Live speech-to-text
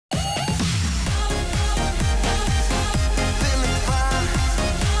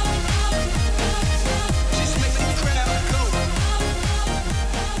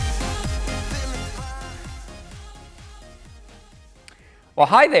Well,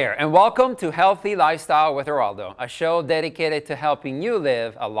 hi there, and welcome to Healthy Lifestyle with Eraldo, a show dedicated to helping you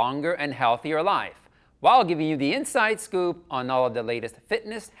live a longer and healthier life, while giving you the inside scoop on all of the latest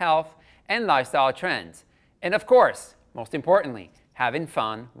fitness, health, and lifestyle trends. And of course, most importantly, having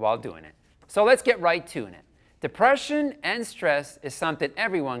fun while doing it. So let's get right to it. Depression and stress is something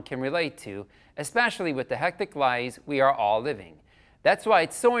everyone can relate to, especially with the hectic lives we are all living. That's why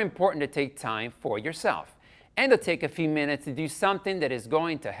it's so important to take time for yourself and to take a few minutes to do something that is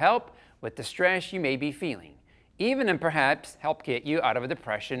going to help with the stress you may be feeling, even and perhaps help get you out of a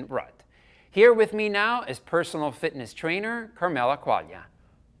depression rut. Here with me now is personal fitness trainer Carmelo Quaglio.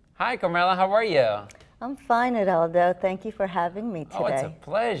 Hi Carmelo, how are you? I'm fine, Eraldo. Thank you for having me today. Oh, it's a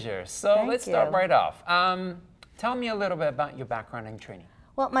pleasure. So let's start right off. Tell me a little bit about your background in training.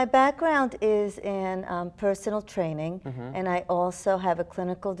 Well, my background is in personal training, and I also have a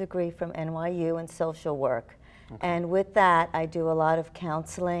clinical degree from NYU in social work. Okay. And with that, I do a lot of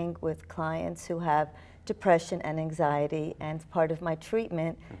counseling with clients who have depression and anxiety, and part of my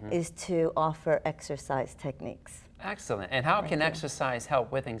treatment is to offer exercise techniques. Excellent. And how can exercise help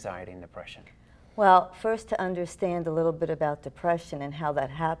with anxiety and depression? Well, first, to understand a little bit about depression and how that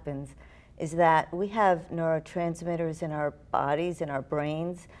happens is that we have neurotransmitters in our bodies, in our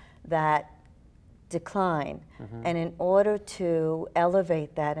brains, that decline. And in order to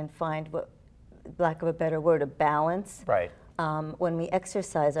elevate that and find, what, lack of a better word, a balance, when we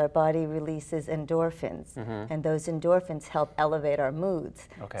exercise, our body releases endorphins, and those endorphins help elevate our moods.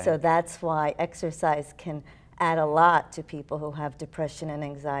 So that's why exercise can add a lot to people who have depression and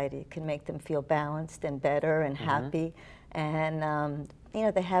anxiety. It can make them feel balanced and better and happy, and you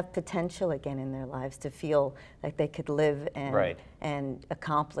know, they have potential again in their lives to feel like they could live and, and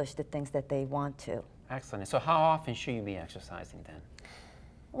accomplish the things that they want to. Excellent. So how often should you be exercising then?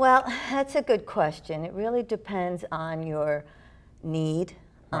 Well, that's a good question. It really depends on your need,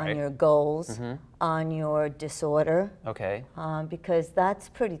 on your goals, on your disorder, because that's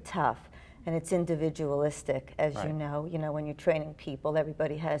pretty tough. And it's individualistic, as you know. You know, when you're training people,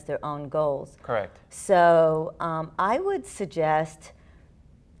 everybody has their own goals. Correct. So I would suggest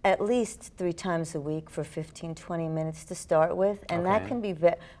at least 3 times a week for 15, 20 minutes to start with. And that can be,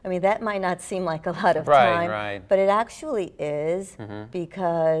 I mean, that might not seem like a lot of time, but it actually is,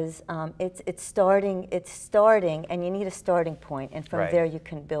 because it's starting, and you need a starting point, and from there you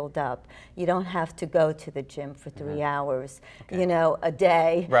can build up. You don't have to go to the gym for 3 hours, you know, a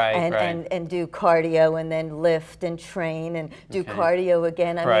day, and do cardio, and then lift and train and do cardio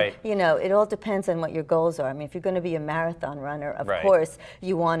again. I mean, you know, it all depends on what your goals are. I mean, if you're going to be a marathon runner, of course,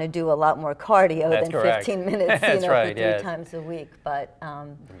 you want to do a lot more cardio than 15 minutes, you know, for 3 times a week, but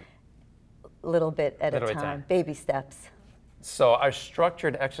little bit at a time, baby steps. So are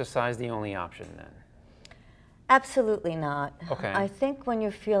structured exercise the only option then? Absolutely not. I think when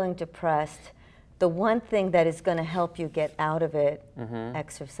you're feeling depressed, the one thing that is going to help you get out of it,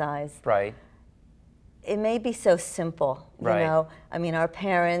 exercise. It may be so simple, you know. I mean, our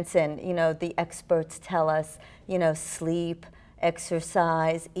parents and, you know, the experts tell us, you know, sleep,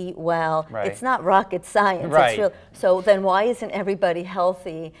 exercise, eat well. It's not rocket science. It's real. So then why isn't everybody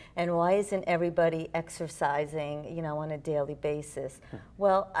healthy, and why isn't everybody exercising, you know, on a daily basis?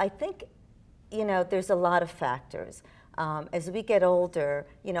 Well, I think, you know, there's a lot of factors. As we get older,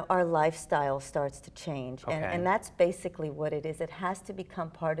 you know, our lifestyle starts to change, and that's basically what it is. It has to become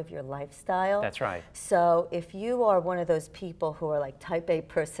part of your lifestyle. That's right. So if you are one of those people who are like type A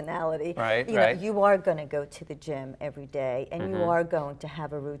personality, you know, you are going to go to the gym every day, and you are going to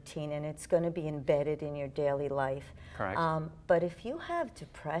have a routine, and it's going to be embedded in your daily life. But if you have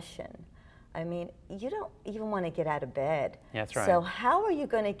depression, I mean, you don't even want to get out of bed. That's right. So how are you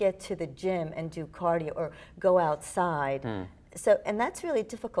going to get to the gym and do cardio or go outside? So, and that's really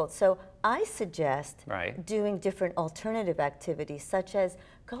difficult. So I suggest doing different alternative activities, such as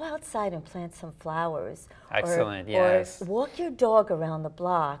go outside and plant some flowers. Excellent, or walk your dog around the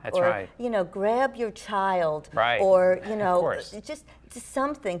block. That's or, you know, grab your child. Or, you know, just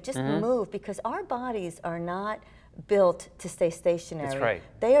something, just move, because our bodies are not built to stay stationary.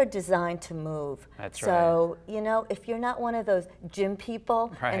 They are designed to move. So, you know, if you're not one of those gym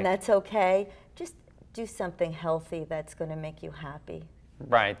people, and that's okay, just do something healthy that's going to make you happy.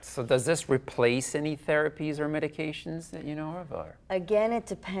 So does this replace any therapies or medications that you know of? Or? Again, it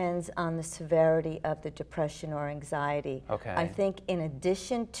depends on the severity of the depression or anxiety. I think in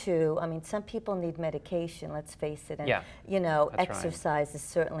addition to, I mean, some people need medication, let's face it, and you know, exercise is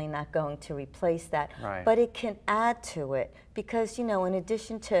certainly not going to replace that, but it can add to it, because, you know, in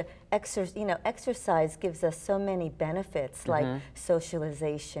addition to exercise gives us so many benefits, like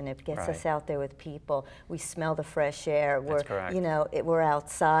socialization. It gets us out there with people. We smell the fresh air. We're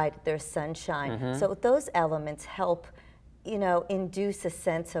outside. There's sunshine. So those elements help, induce a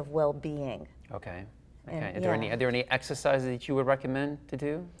sense of well-being. Okay. Okay. Are there any exercises that you would recommend to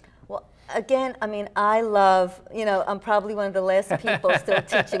do? Well, again, I mean, I love, I'm probably one of the last people still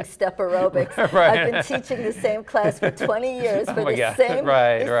teaching step aerobics. I've been teaching the same class for 20 years for the same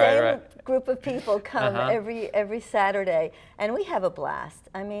group of people come every Saturday, and we have a blast.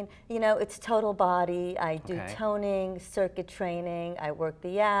 I mean, it's total body. I do toning, circuit training. I work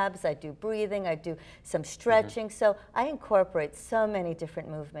the abs. I do breathing. I do some stretching. So I incorporate so many different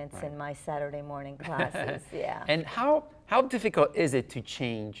movements in my Saturday morning classes. Yeah. And how difficult is it to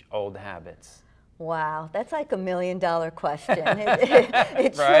change old habits? Wow, that's like $1 million question.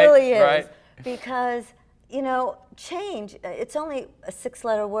 It truly is. Because, change, it's only a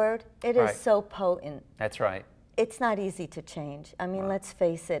 6-letter word. It is so potent. That's right. It's not easy to change. I mean, let's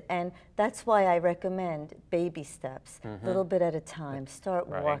face it. And that's why I recommend baby steps, a little bit at a time. Start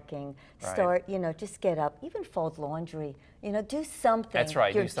walking, start, just get up, even fold laundry, do something. That's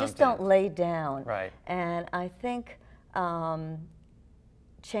right, do something. Just don't lay down. Right. And I think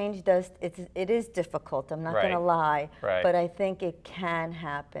change it is difficult, I'm not going to lie, but I think it can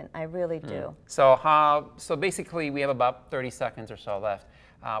happen. I really do. So basically we have about 30 seconds or so left.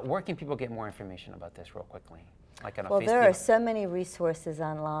 Where can people get more information about this real quickly? Like on a Facebook? There are so many resources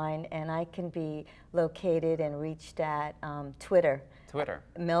online, and I can be located and reached at Twitter.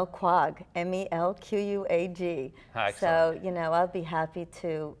 Mel Quag, MELQUAG. So, I'll be happy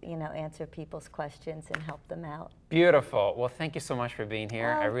to, answer people's questions and help them out. Beautiful. Well, thank you so much for being here.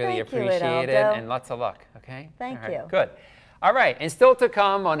 I really appreciate it, and lots of luck, okay? Thank you. Good. All right, and still to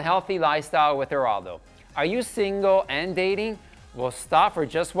come on Healthy Lifestyle with Eraldo. Are you single and dating? We'll stop for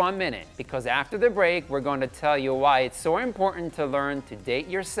just 1 minute, because after the break, we're going to tell you why it's so important to learn to date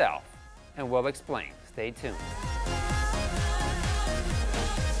yourself, and we'll explain. Stay tuned.